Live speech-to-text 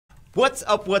What's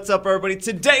up, everybody?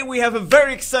 Today we have a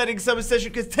very exciting summon session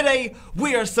because today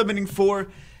we are summoning for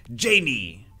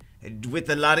Janie with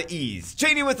a lot of ease.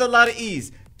 Janie with a lot of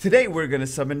ease. Today we're gonna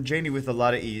summon Janie with a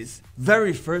lot of ease.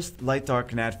 Very first Light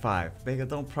Dark Nat 5. Vega,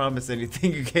 don't promise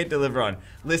anything you can't deliver on.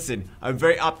 Listen, I'm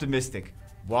very optimistic.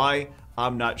 Why?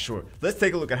 I'm not sure. Let's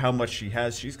take a look at how much she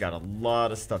has. She's got a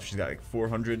lot of stuff. She's got like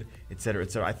 400, etc.,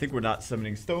 etc. I think we're not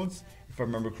summoning stones, if I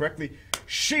remember correctly.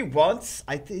 She wants,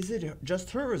 is it just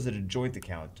her or is it a joint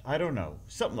account? I don't know.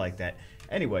 Something like that.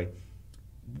 Anyway,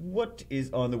 what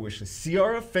is on the wish list?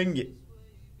 Ciara, Fengyan,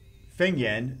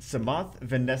 Samath,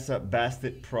 Vanessa,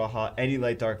 Bastet, Praha, any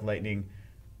Light Dark Lightning.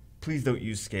 Please don't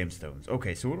use scam stones.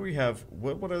 Okay, so what do we have?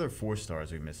 What other 4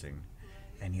 stars are we missing?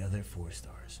 Any other 4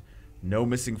 stars? No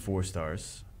missing 4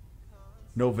 stars.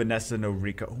 No Vanessa, no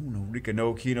Rika. Oh, no Rika,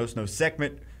 no Kinos, no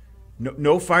Sekhmet.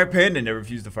 No Fire Panda. Never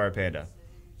refused the Fire Panda.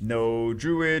 No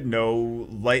Druid, no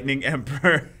Lightning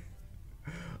Emperor.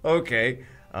 Okay.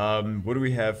 What do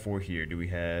we have for here? Do we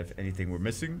have anything we're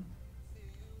missing?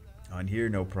 On here,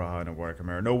 no Praha, no Water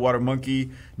Chimera, no Water Monkey,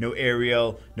 no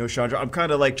Ariel, no Chandra. I'm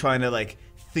kind of like trying to like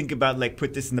think about like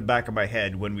put this in the back of my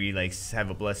head when we like have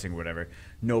a blessing or whatever.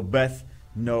 No Beth,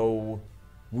 no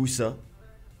Wusa,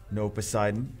 no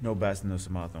Poseidon, no Bastion, no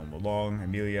Samath, no Malong,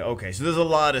 Amelia. Okay, so there's a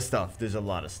lot of stuff. There's a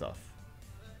lot of stuff.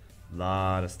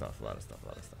 Lot of stuff.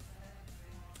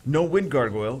 No Wind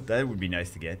Gargoyle. That would be nice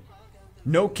to get.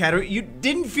 No Cater. You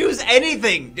didn't fuse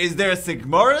anything. Is there a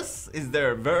Sigmarus? Is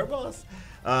there a Veribos?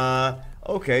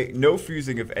 Okay. No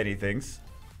fusing of anythings.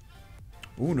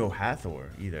 Ooh, no Hathor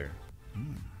either.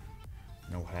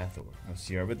 No Hathor. No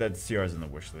CR, but that CR's on the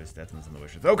wish list. That one's on the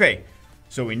wish list. Okay.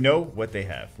 So we know what they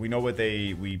have. We know what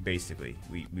they. We basically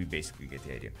get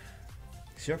the idea.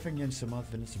 Surfing and Samath,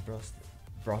 Vanessa,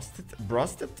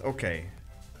 Brostet? Okay.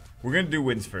 We're gonna do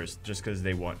wins first, just because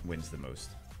they want wins the most.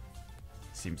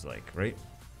 Seems like, right?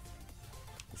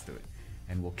 Let's do it.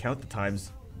 And we'll count the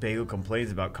times Bagel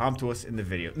complains about come to us in the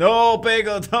video. No,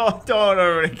 Bagel, don't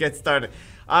already get started.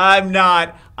 I'm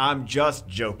not. I'm just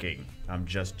joking.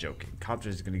 Compton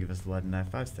is gonna give us the Latin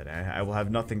 9-5s today. I will have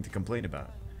nothing to complain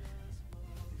about.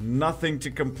 Nothing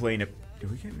to complain about. Did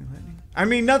we get any lightning? I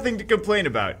mean, nothing to complain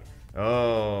about.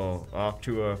 Oh, off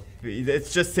to a.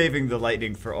 It's just saving the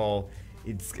lightning for all.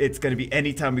 It's gonna be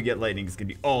anytime we get lightning, it's gonna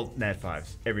be all Nat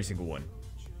 5s, every single one.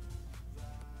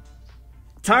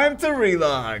 Time to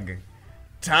relog.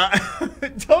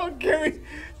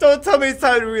 Don't tell me it's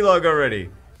time to relog already.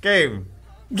 Game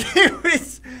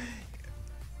is.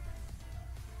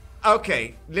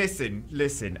 Okay,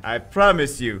 listen. I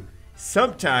promise you,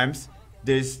 sometimes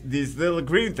there's these little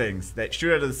green things that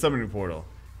shoot out of the summoning portal.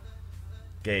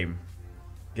 Game.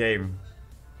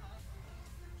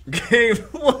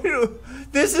 What?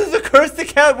 This is a cursed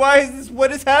account. Why is this?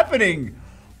 What is happening?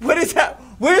 Where's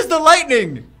the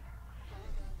lightning?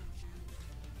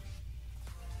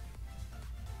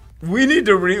 We need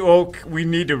to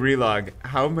relog.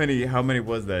 How many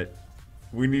was that?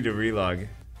 We need to relog.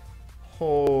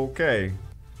 Okay.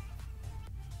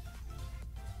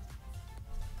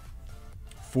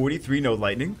 43 no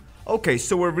lightning. Okay,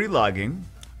 so we're relogging.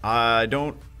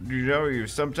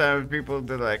 Sometimes people,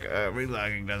 they're like,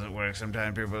 relogging doesn't work.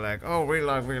 Sometimes people are like, oh,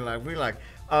 relog.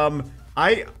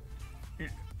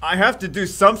 I have to do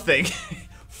something.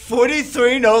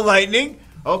 43 no lightning?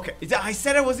 Okay, I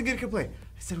said I wasn't gonna complain.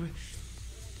 I said,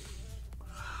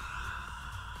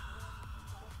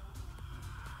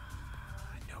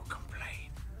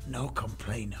 no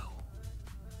complain.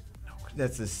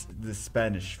 That's the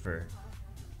Spanish for,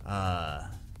 I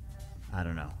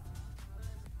don't know.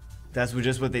 That's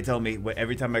just what they tell me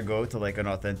every time I go to like an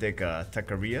authentic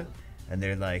taqueria, and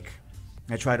they're like,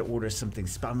 I try to order something.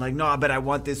 I'm like, no, but I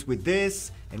want this with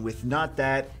this and with not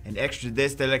that and extra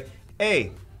this. They're like,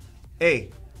 hey,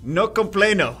 no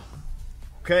complaino.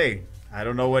 Okay, I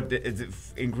don't know what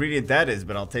ingredient that is,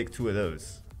 but I'll take 2 of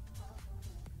those.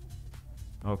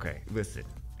 Okay, listen,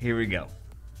 here we go.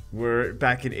 We're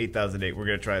back in 8008. We're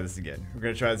gonna try this again.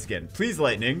 Please,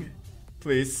 lightning.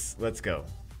 Please, let's go.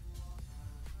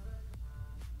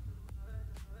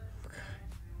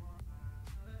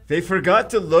 They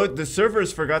forgot to load, the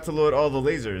servers forgot to load all the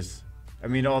lasers. I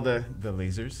mean, all the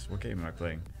lasers. What game am I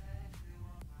playing?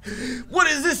 What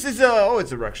is this? It's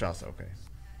a Rakshasa. Okay.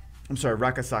 I'm sorry,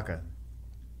 Rakasaka.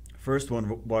 First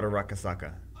one, water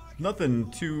Rakasaka. Nothing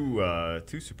too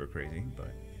super crazy,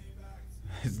 but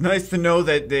it's nice to know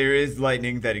that there is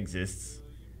lightning that exists.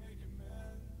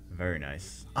 Very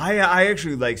nice. I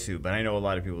actually like Sue, but I know a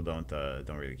lot of people don't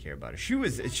really care about her.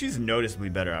 She's noticeably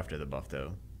better after the buff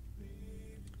though.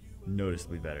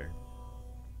 Noticeably better.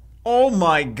 Oh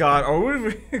my god, are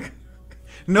we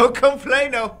no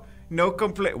complaino. No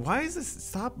complaint. Why is this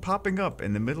stop popping up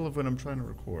in the middle of when I'm trying to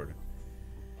record?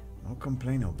 No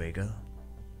complaino, bagel.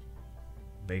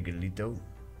 Bagelito.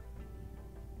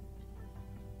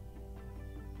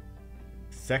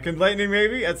 Second lightning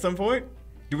maybe at some point?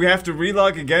 Do we have to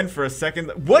relog again for a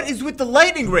second? What is with the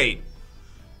lightning rate?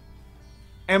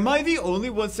 Am I the only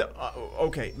one?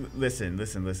 Okay, listen.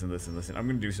 I'm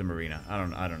gonna do some arena. I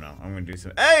don't know. I'm gonna do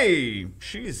some. Hey,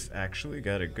 she's actually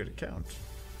got a good account.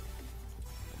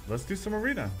 Let's do some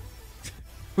arena.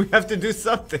 We have to do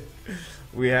something.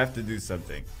 We have to do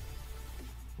something.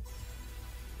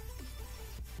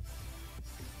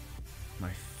 My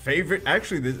favorite,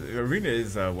 actually, this arena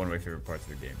is one of my favorite parts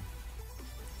of the game.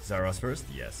 Zaros first,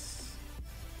 yes.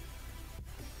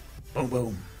 Boom,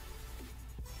 boom.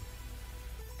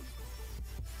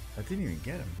 I didn't even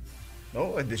get him.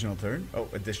 Oh, additional turn. Oh,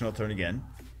 additional turn again.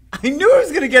 I knew I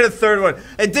was gonna get a third one.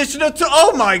 Additional turn.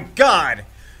 Oh my god!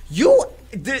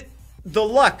 The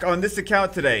luck on this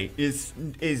account today is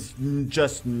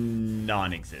just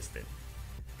non-existent.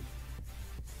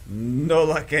 No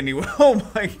luck anyway. Oh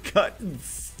my god!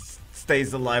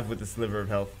 Stays alive with a sliver of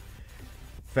health.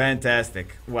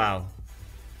 Fantastic! Wow.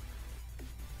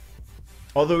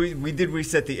 Although we did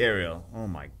reset the aerial. Oh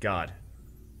my god.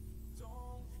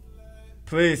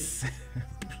 Please.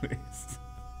 Please.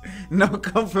 No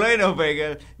complaino,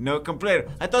 Vega. No complaino.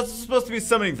 I thought this was supposed to be a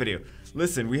summoning video.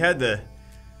 Listen, we had the...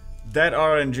 That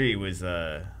RNG was,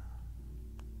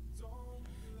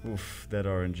 Oof, that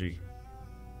RNG.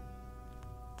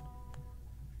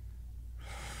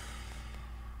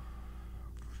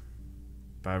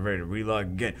 I'm ready to relog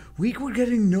again. We were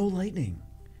getting no lightning.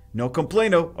 No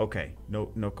complaino. Okay, no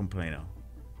complaino.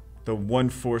 The 1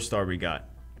 4-star we got.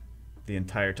 The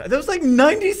entire time. There was like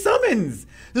 90 summons!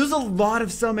 There was a lot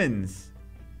of summons.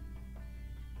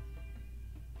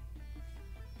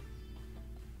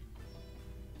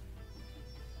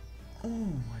 Oh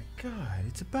my god,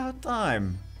 it's about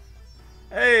time.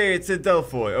 Hey, it's a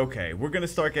Delphoy. Okay, we're gonna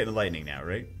start getting lightning now,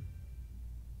 right?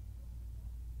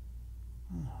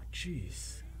 Oh,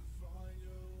 jeez.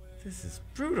 This is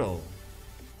brutal.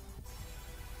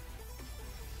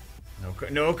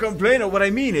 No complaint. What I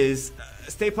mean is,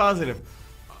 stay positive.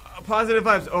 Positive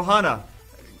vibes. Ohana.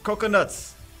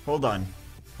 Coconuts. Hold on.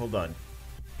 Hold on.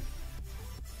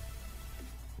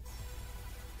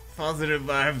 Positive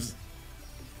vibes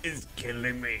is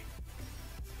killing me.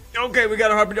 Okay, we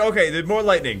got a harpy. Okay, there's more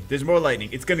lightning. There's more lightning.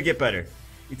 It's gonna get better.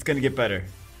 It's gonna get better.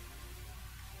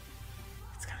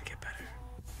 It's gonna get better.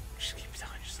 Just keep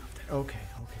telling yourself that. Okay,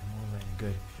 more lightning.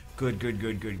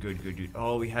 Good.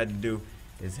 All we had to do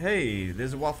is, hey,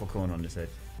 there's a waffle cone on this head.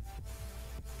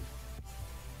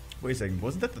 Wait a second,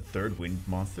 wasn't that the third wind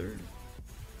monster?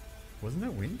 Wasn't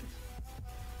that wind?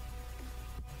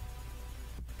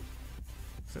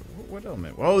 So what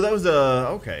element? Oh, that was a,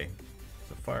 okay. It's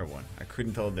a fire one. I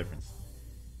couldn't tell the difference.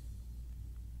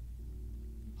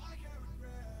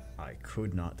 I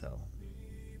could not tell.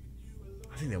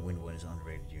 I think that wind one is an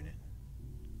underrated unit.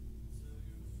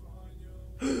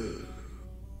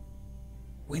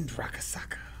 Wind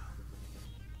Rakasaka.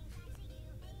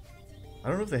 I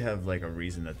don't know if they have like a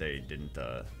reason that they didn't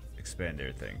expand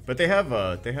their thing, but they have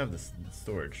this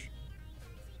storage.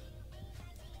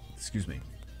 Excuse me.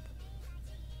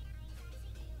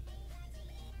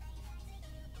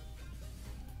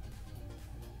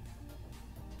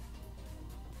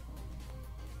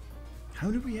 How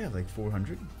many do we have? Like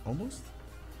 400 almost?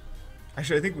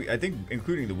 Actually, I think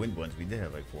including the wind ones, we did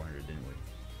have like 400, didn't we?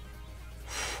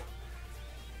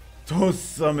 Those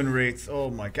summon rates. Oh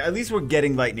my god. At least we're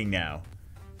getting lightning now.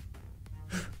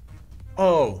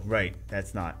 Oh, right.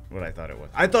 That's not what I thought it was.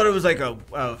 I thought it was like a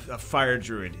fire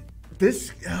druid.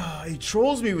 This, he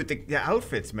trolls me with the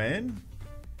outfits, man.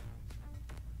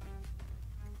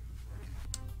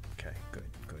 Okay, good.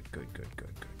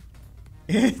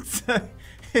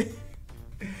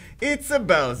 It's a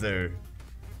Bowser.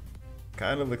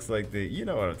 Kind of looks like the, you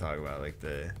know what I'm talking about, like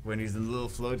the, when he's in the little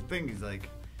float thing, he's like,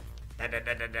 and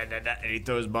he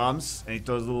throws bombs, and he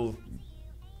throws little,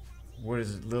 what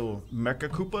is it, little Mecha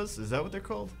Koopas? Is that what they're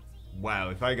called? Wow,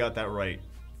 if I got that right.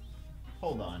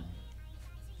 Hold on.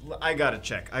 I gotta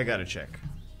check. I gotta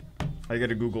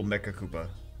Google Mecha Koopa.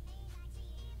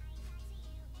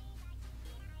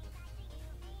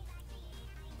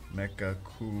 Mecha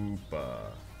Koopa.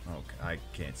 Okay, I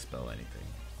can't spell anything.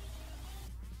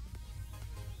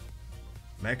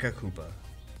 Mecha Koopa.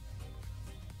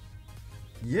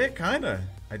 Yeah, kinda.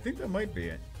 I think that might be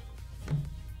it.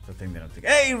 The thing that I'm thinking.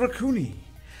 Hey, Rakuni!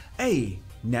 Hey,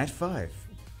 Nat 5.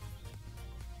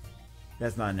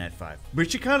 That's not Nat 5.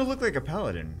 But she kind of looked like a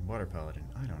paladin. Water paladin.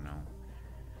 I don't know.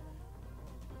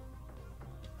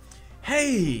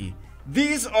 Hey,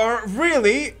 these are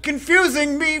really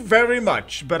confusing me very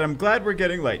much, but I'm glad we're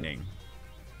getting lightning.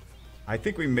 I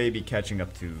think we may be catching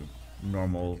up to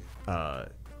normal, to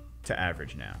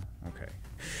average now. Okay.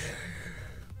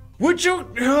 Would you?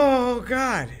 Oh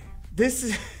God, this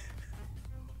is.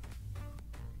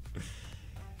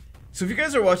 So if you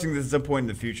guys are watching this at some point in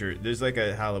the future, there's like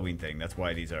a Halloween thing. That's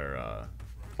why these are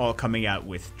all coming out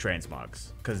with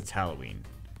transmogs, because it's Halloween.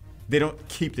 They don't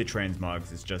keep the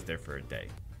transmogs, it's just there for a day.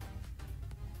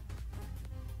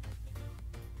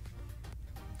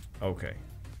 Okay.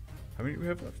 How many do we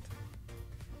have left?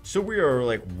 So we are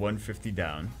like 150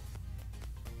 down.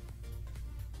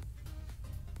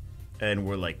 And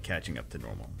we're like catching up to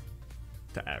normal.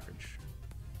 To average.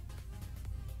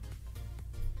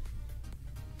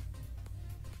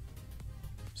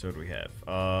 So what do we have?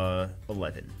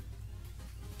 11.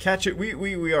 Catch it.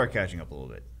 We are catching up a little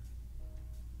bit.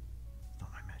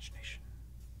 Not my imagination.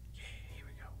 Yeah, here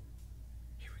we go.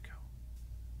 Here we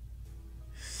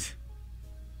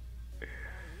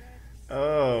go.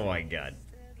 Oh my God.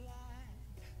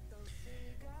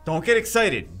 Don't get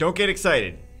excited. Don't get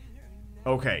excited.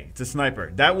 Okay, it's a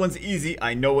sniper. That one's easy.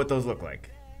 I know what those look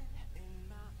like.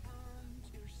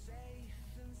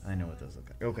 I know what those look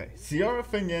like. Okay. Ciara,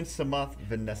 Fenyan, Samath,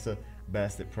 Vanessa,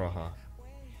 Bastet, Praha.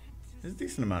 There's a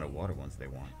decent amount of water ones they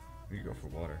want. We can go for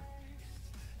water.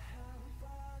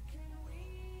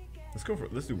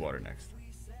 Let's do water next.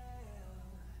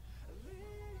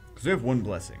 Because we have one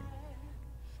blessing.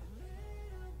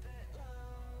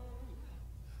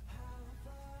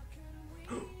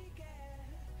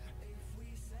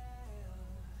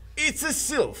 It's a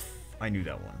sylph. I knew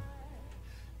that one.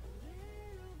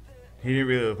 He didn't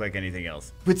really look like anything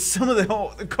else. But some of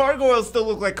the gargoyles still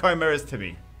look like chimeras to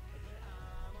me.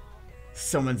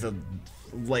 Someone's a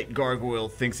light gargoyle,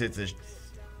 thinks it's a...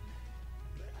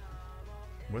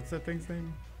 What's that thing's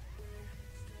name?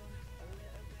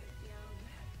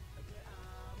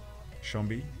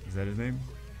 Shombi? Is that his name?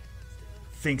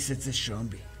 Thinks it's a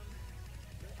Shombi.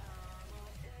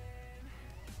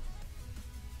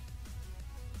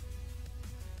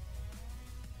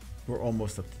 We're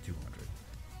almost up to 200.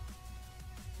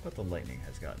 But the lightning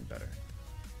has gotten better.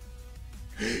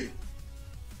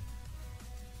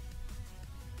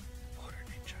 Water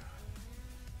ninja.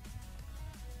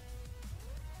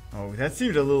 Oh, that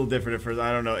seemed a little different at first.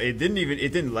 I don't know. It didn't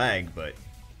lag, but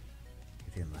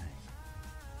it didn't lag.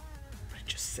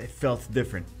 It felt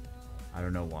different. I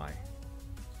don't know why.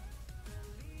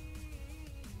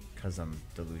 Because I'm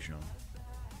delusional.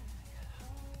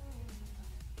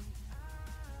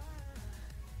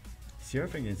 Ciara,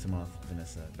 Fenyan, Samath,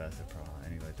 Vanessa, Basset, Praha,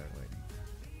 any light, dark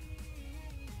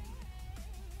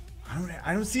lightning.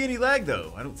 I don't see any lag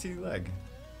though. I don't see any lag.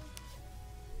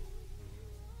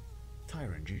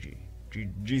 Tyron, GG.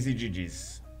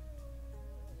 GG's.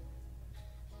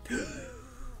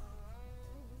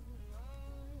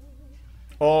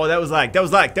 Oh, that was lag. That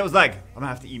was lag. That was lag. I'm gonna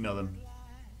have to email them.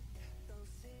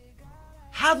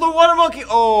 Hadler Water Monkey.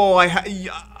 Oh,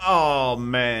 oh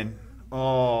man.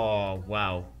 Oh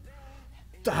wow.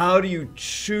 How do you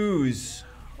choose?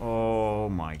 Oh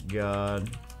my God.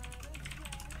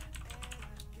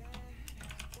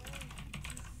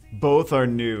 Both are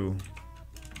new.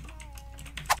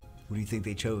 What do you think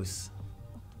they chose?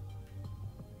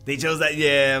 They chose that?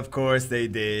 Yeah, of course they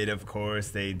did. Of course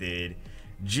they did.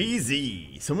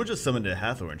 GZ. Someone just summoned a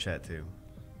Hathor in chat too.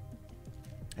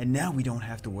 And now we don't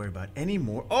have to worry about any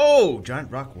more. Oh, giant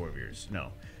rock warriors.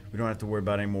 No, we don't have to worry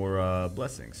about any more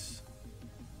blessings.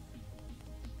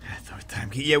 Hathor time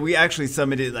gate. Yeah, we actually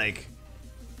summoned it like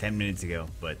 10 minutes ago,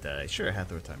 but sure,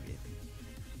 Hathor time gate.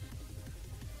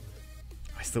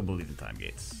 I still believe in time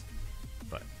gates,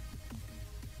 but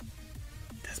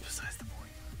that's besides the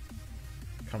point.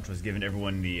 Contra's giving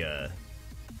everyone the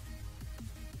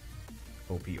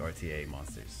OP RTA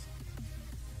monsters.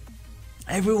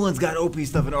 Everyone's got OP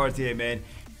stuff in RTA, man.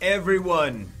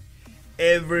 Everyone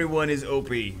is OP.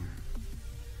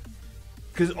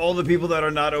 Because all the people that are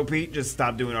not OP just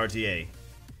stop doing RTA.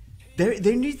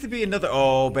 There needs to be another...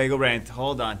 Oh, Bagel Rant.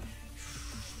 Hold on.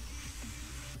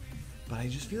 But I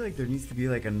just feel like there needs to be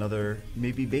like another...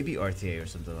 Maybe baby RTA or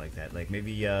something like that. Like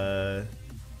maybe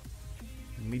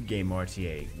mid-game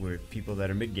RTA. Where people that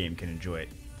are mid-game can enjoy it.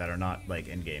 That are not like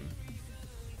end-game.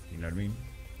 You know what I mean?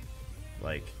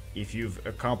 Like, if you've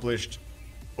accomplished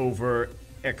over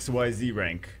XYZ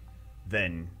rank,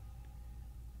 then...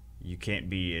 you can't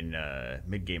be in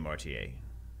mid-game RTA.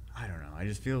 I don't know. I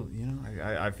just feel, you know,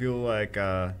 I feel like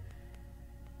no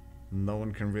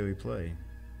one can really play.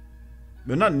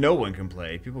 But not no one can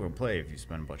play. People can play if you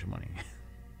spend a bunch of money.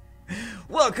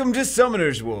 Welcome to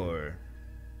Summoner's War.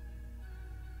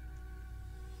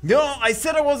 No, I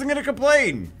said I wasn't gonna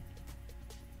complain.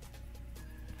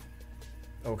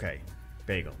 Okay,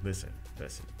 Bagel, listen.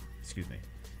 Excuse me.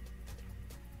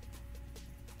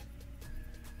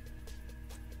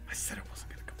 I said I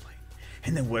wasn't gonna complain.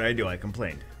 And then what did I do? I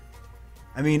complained.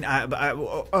 I mean,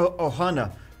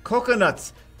 Ohana,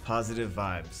 coconuts, positive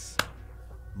vibes.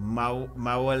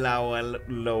 Mawalawa.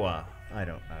 I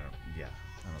don't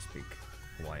speak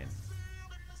Hawaiian.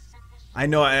 I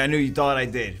know you thought I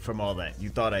did from all that. You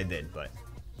thought I did, but.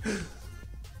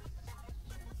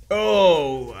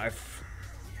 Oh,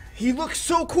 he looks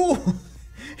so cool.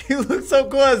 He looked so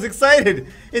cool. I was excited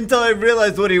until I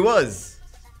realized what he was.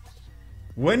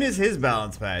 When is his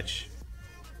balance patch?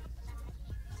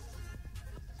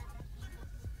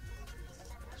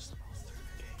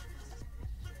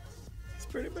 It's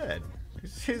pretty bad.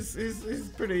 He's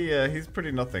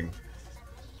pretty nothing.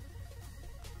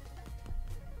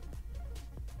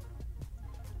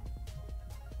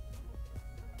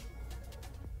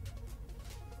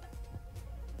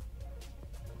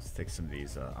 Let's take some of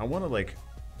these. I want to like.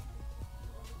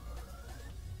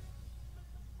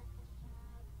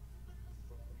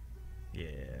 Yeah,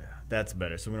 that's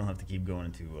better. So we don't have to keep going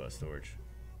into storage.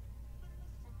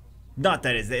 Not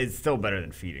that it's still better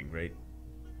than feeding, right?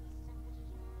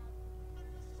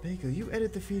 Bagel, you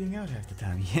edit the feeding out half the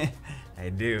time. Yeah, I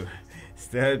do.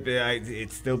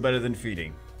 It's still better than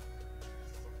feeding.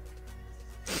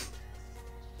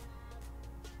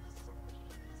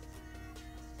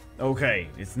 Okay,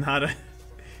 it's not a.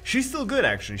 She's still good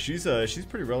actually. She's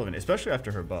pretty relevant, especially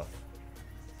after her buff.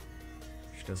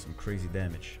 She does some crazy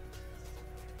damage.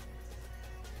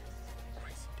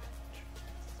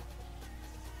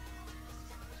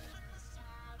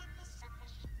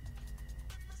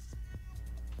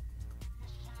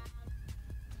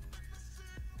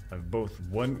 I've both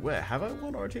won. Wait, have I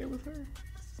won RTA with her?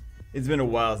 It's been a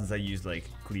while since I used like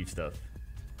cleave stuff.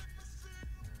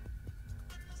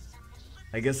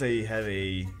 I guess I have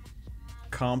a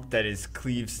comp that is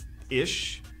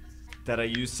cleaves-ish that I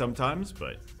use sometimes,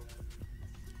 but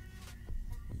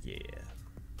yeah.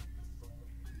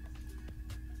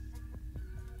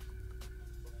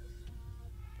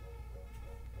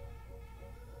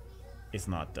 It's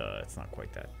not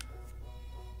quite that.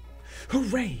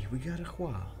 Hooray! We got a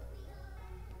Hua.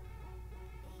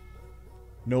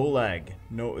 No lag.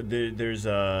 No, there's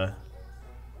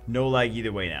no lag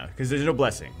either way now because there's no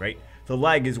blessing, right? The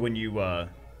lag is when you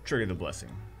trigger the blessing.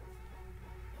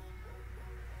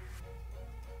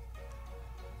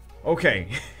 Okay,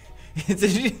 it's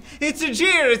a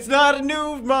Jeer. It's not a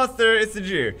new monster. It's a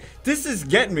Jeer. This is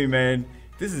getting me, man.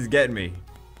 This is getting me.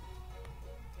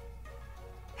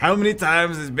 How many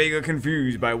times is Bagel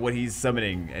confused by what he's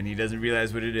summoning and he doesn't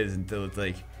realize what it is until it's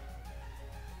like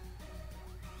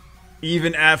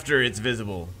even after it's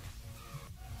visible.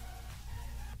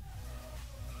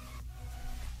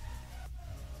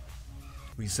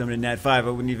 We summoned a Nat 5, I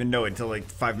wouldn't even know it until like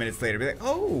 5 minutes later. Be like,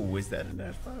 oh, is that a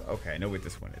Nat 5? Okay, I know what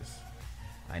this one is.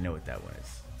 I know what that one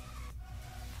is.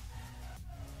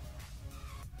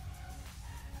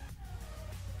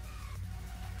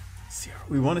 CR.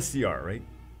 We want a CR, right?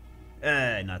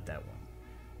 Not that one.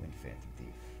 Wind Phantom Thief.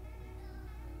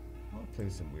 I want to play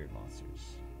with some weird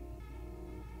monsters.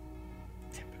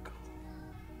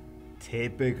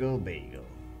 Typical Bagel.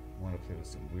 I want to play with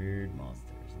some weird monsters.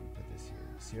 Let me put this here.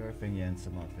 CR Feng Yen,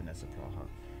 Samant, Vanessa Praha.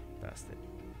 Bastard.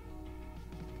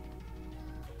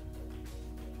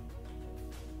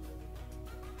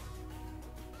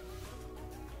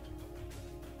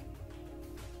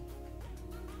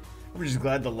 I'm just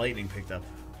glad the lightning picked up.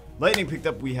 Lightning picked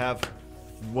up, we have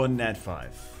one Nat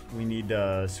 5. We need,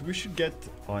 so we should get,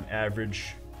 on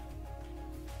average,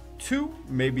 2,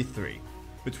 maybe 3.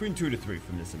 Between 2 to 3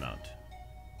 from this amount.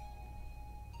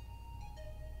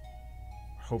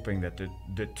 Hoping that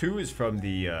the 2 is from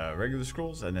the regular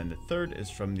scrolls, and then the 3rd is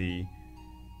from the...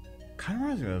 Kind of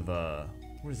reminds me of,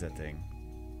 what is that thing?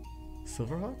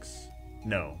 Silverhawks?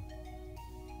 No.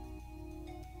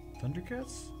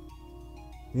 Thundercats?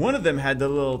 One of them had the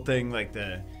little thing, like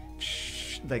the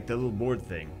little board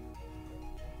thing.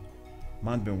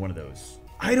 Mine's been one of those.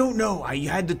 I don't know. I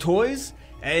had the toys,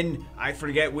 and I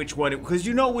forget which one. Because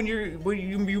you know when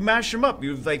you mash them up,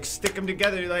 you like stick them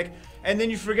together, like, and then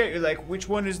you forget. You're like, which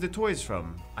one is the toys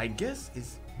from? I guess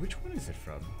which one is it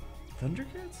from?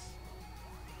 Thundercats?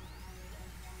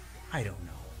 I don't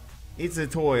know. It's a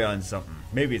toy on something.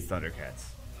 Maybe it's Thundercats.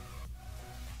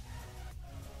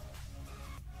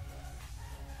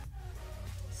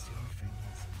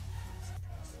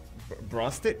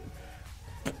 Brosted?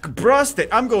 Brosted!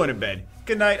 I'm going to bed.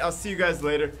 Good night. I'll see you guys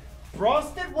later.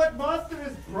 Brosted? What monster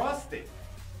is Brosted?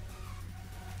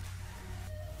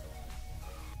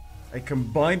 I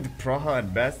combined Praha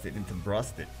and Bastet into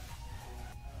Brostet.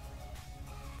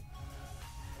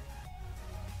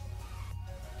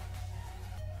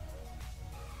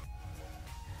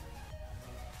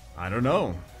 I don't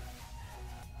know.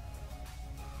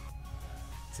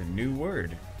 It's a new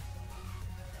word.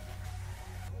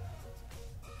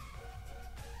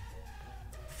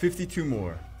 $52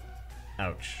 more.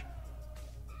 Ouch.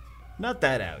 Not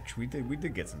that ouch. We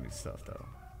did get some new stuff though.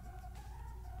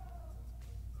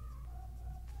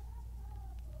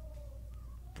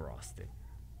 Frosted.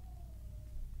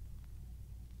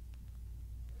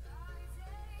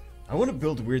 I want to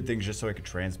build weird things just so I could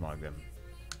transmog them.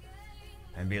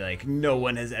 And be like, no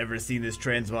one has ever seen this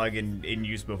transmog in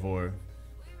use before.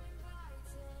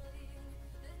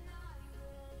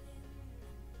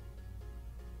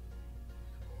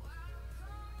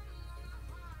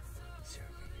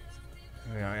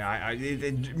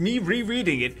 Me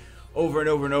rereading it over and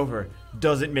over and over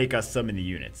doesn't make us summon the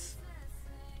units.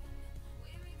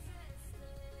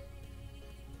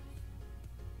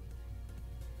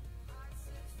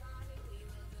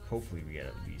 Hopefully we get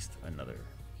at least another.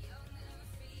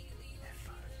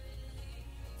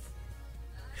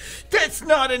 That's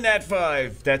not a Nat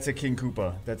 5! That's a King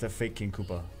Koopa. That's a fake King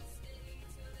Koopa.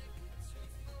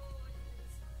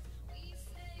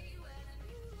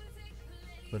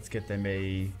 Let's get them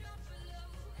a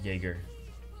Jaeger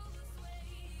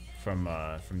from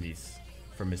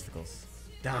Mysticals.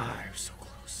 Ah, I was so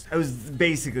close. I was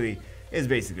basically, it's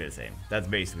basically the same. That's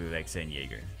basically like saying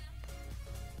Jaeger.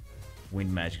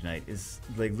 Wind Magic Knight is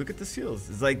like, look at the skills.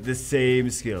 It's like the same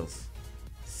skills.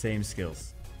 Same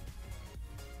skills.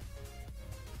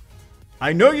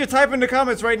 I know you're typing in the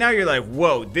comments right now. You're like,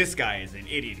 whoa, this guy is an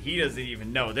idiot. He doesn't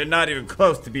even know. They're not even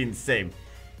close to being the same.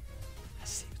 I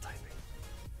see you typing.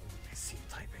 I see you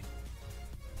typing.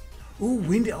 Ooh,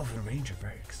 Wind Elf and Ranger.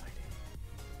 Very exciting.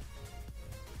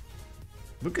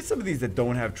 Look at some of these that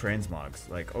don't have transmogs.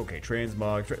 Like, okay,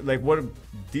 transmog. Like, what?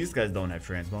 These guys don't have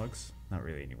transmogs. Not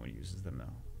really anyone uses them though.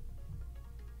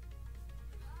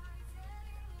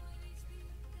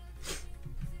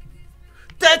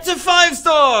 That's a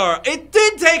 5-star! It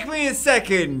did take me a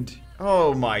second!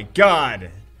 Oh my god.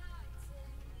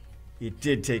 It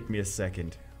did take me a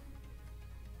second.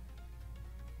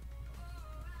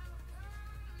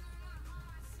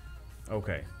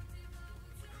 Okay.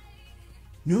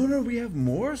 No, we have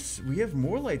more. We have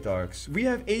more light darks. We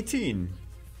have 18.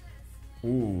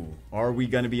 Ooh, are we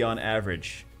gonna be on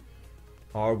average?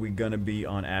 Are we gonna be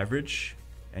on average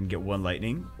and get 1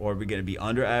 lightning? Or are we gonna be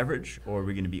under average? Or are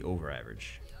we gonna be over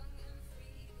average?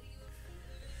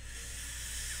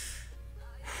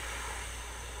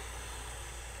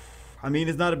 I mean,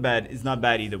 it's not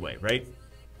bad either way, right?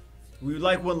 We would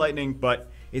like 1 lightning,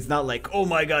 but it's not like, oh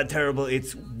my god, terrible.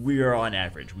 It's, we are on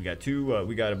average. We got 2,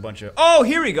 we got a bunch of, oh,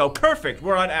 here we go, perfect.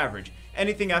 We're on average.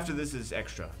 Anything after this is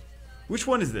extra. Which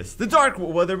one is this? The dark,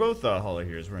 well, they're both Hollow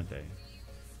Heroes, weren't they?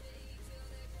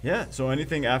 Yeah, so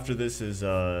anything after this is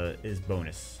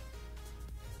bonus.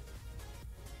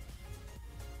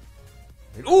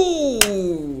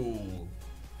 Ooh!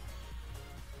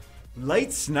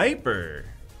 Light Sniper.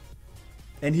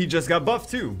 And he just got buffed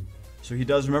too. So he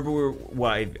does remember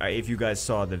why, if you guys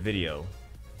saw the video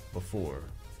before.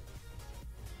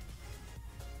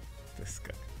 This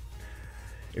guy.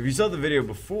 If you saw the video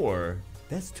before,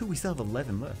 that's 2, we still have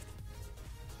 11 left.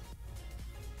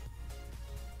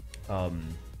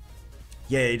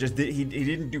 Yeah, he just did, he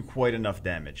didn't do quite enough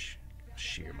damage.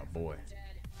 Sheer, my boy.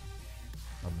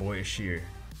 My boy is Sheer.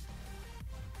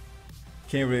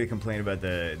 Can't really complain about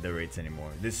the rates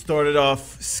anymore. This started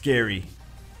off scary.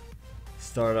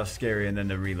 Started off scary and then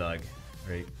the relog,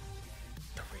 right?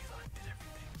 The relog did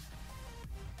everything.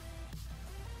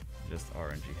 Just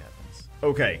RNG happens.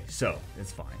 Okay, so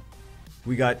it's fine.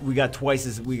 We got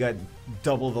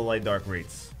double the light dark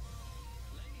rates.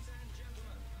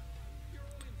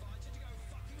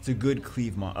 It's a good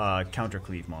cleave counter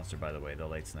cleave monster, by the way, the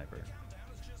light sniper.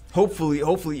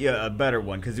 Hopefully yeah, a better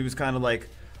one, because he was kind of like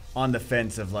on the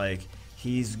fence of like,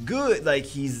 he's good, like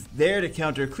he's there to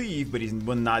counter cleave, but he's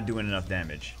not doing enough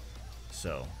damage.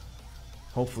 So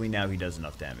hopefully now he does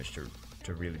enough damage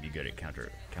to really be good at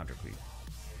counter cleave.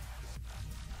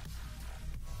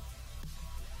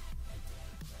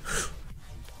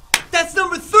 That's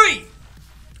number 3!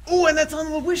 Oh, and that's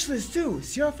on the wish list too.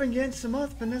 Sierfan Yen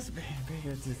Samath Vanessa.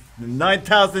 The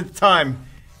 9,000th time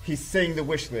he's saying the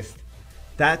wish list.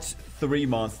 That's 3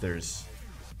 monsters.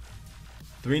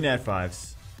 3 Nat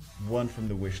 5s. 1 from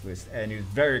the wish list. And he was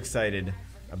very excited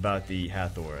about the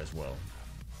Hathor as well.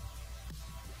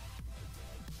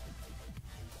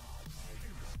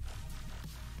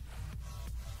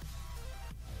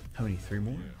 How many? 3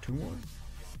 more? 2 more?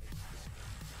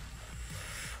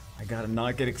 I gotta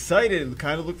not get excited. It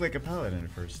kind of looked like a paladin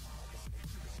at first.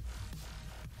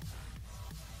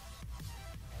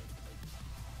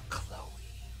 Chloe.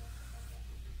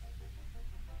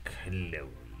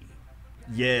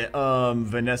 Yeah,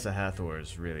 Vanessa Hathor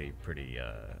is really pretty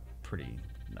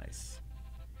nice.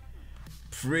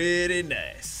 Pretty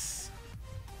nice.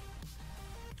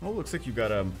 Oh, looks like you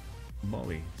got a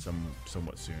Molly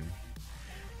somewhat soon.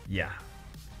 Yeah.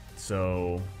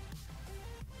 So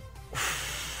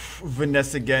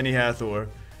Vanessa Janie Hathor.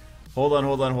 Hold on.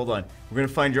 We're gonna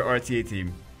find your RTA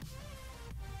team.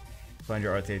 Find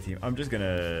your RTA team. I'm just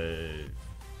gonna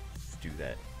do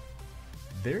that.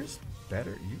 There's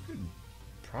better. You could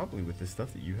probably, with the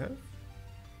stuff that you have,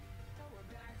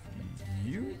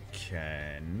 you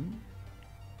can.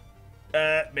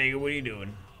 Megan, what are you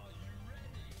doing?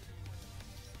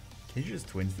 Can you just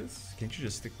twins this? Can't you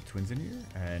just stick the twins in here?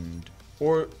 And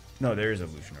or no, there is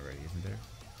evolution already, isn't there?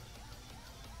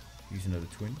 Use another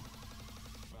twin.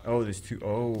 Oh, there's 2.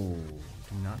 Oh,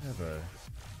 do you not have a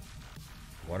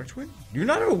water twin? Do you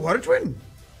not have a water twin?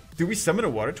 Did we summon a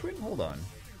water twin? Hold on.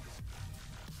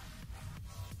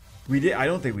 We did. I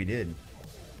don't think we did.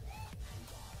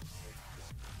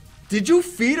 Did you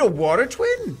feed a water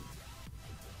twin?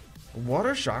 A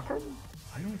water chakram?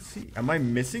 I don't see. Am I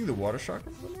missing the water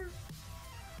chakram somewhere?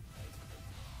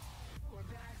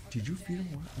 Did you feed a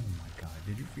water? Oh my god.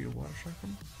 Did you feed a water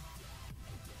chakram?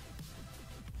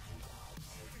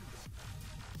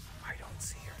 I don't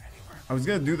see her anywhere. I was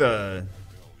gonna do the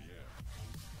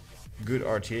good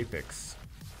RTA picks.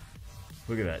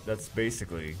 Look at that. That's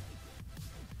basically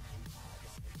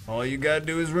all you gotta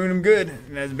do is rune them good,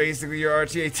 and that's basically your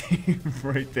RTA team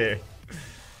right there.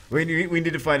 We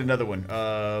need to find another one.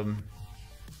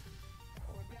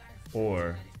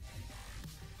 Or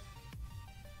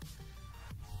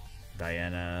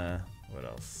Diana. What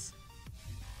else?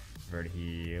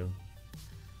 Vertiheal.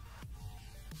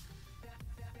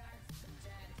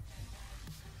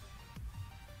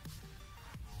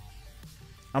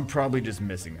 I'm probably just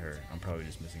missing her.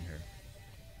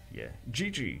 Yeah.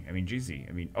 GG. I mean, GZ.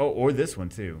 I mean, oh, or this one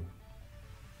too.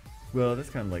 Well, that's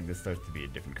kind of like, this starts to be a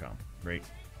different comp, right?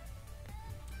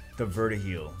 The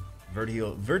Vertiheal.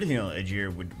 Vertiheal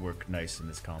Edgear would work nice in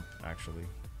this comp, actually,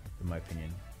 in my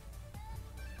opinion.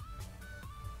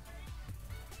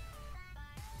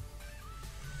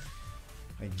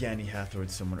 I Janie Hathor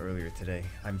someone earlier today.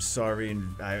 I'm sorry,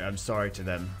 and I'm sorry to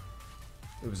them.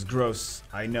 It was gross.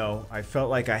 I know. I felt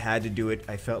like I had to do it.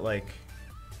 I felt like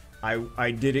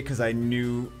I did it because I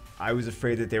knew I was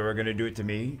afraid that they were going to do it to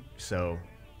me. So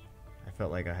I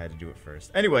felt like I had to do it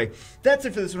first. Anyway, that's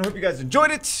it for this one. Hope you guys enjoyed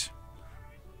it.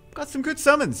 Got some good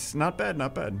summons. Not bad,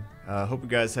 not bad. Hope you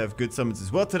guys have good summons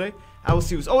as well today. I will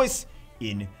see you as always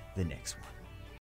in the next one.